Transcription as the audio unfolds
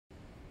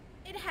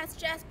has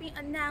just been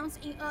announced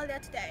earlier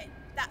today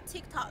that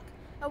TikTok,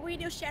 a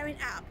video sharing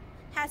app,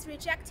 has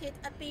rejected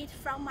a bid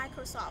from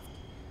Microsoft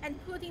and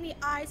putting the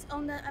eyes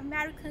on the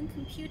American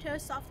computer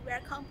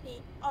software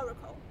company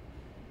Oracle.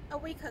 A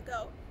week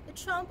ago, the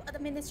Trump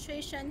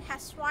administration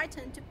has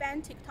threatened to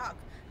ban TikTok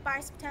by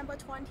September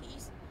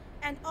 20th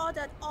and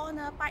ordered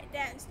Honor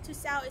ByteDance to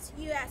sell its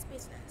U.S.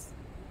 business.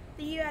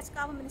 The U.S.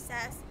 government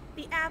says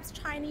the app's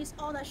Chinese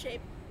ownership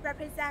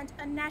represents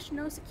a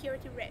national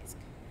security risk.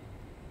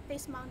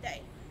 This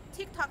Monday,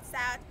 TikTok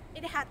said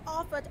it had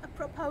offered a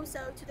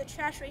proposal to the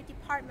Treasury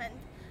Department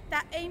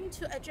that aimed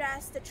to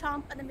address the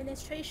Trump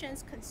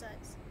administration's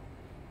concerns.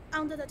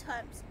 Under the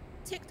terms,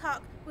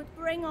 TikTok would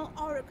bring on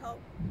Oracle,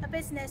 a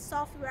business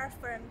software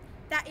firm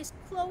that is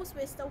close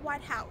with the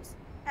White House,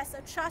 as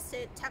a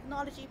trusted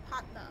technology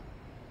partner.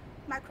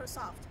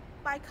 Microsoft,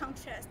 by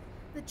contrast,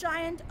 the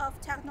giant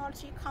of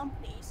technology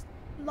companies,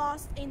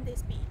 lost in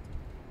this bid.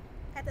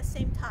 At the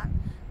same time,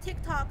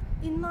 TikTok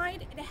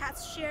denied it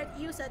has shared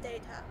user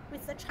data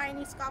with the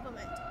Chinese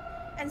government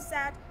and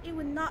said it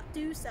would not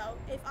do so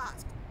if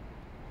asked.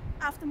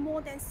 After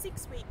more than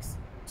 6 weeks,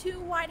 2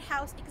 White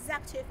House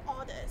executive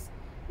orders,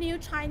 new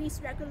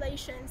Chinese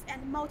regulations,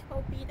 and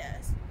multiple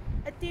bidders,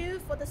 a deal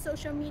for the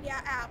social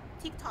media app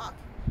TikTok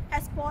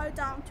has boiled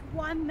down to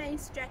one main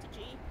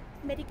strategy: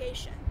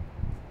 mitigation.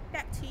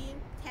 Back to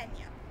you,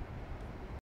 Tanya.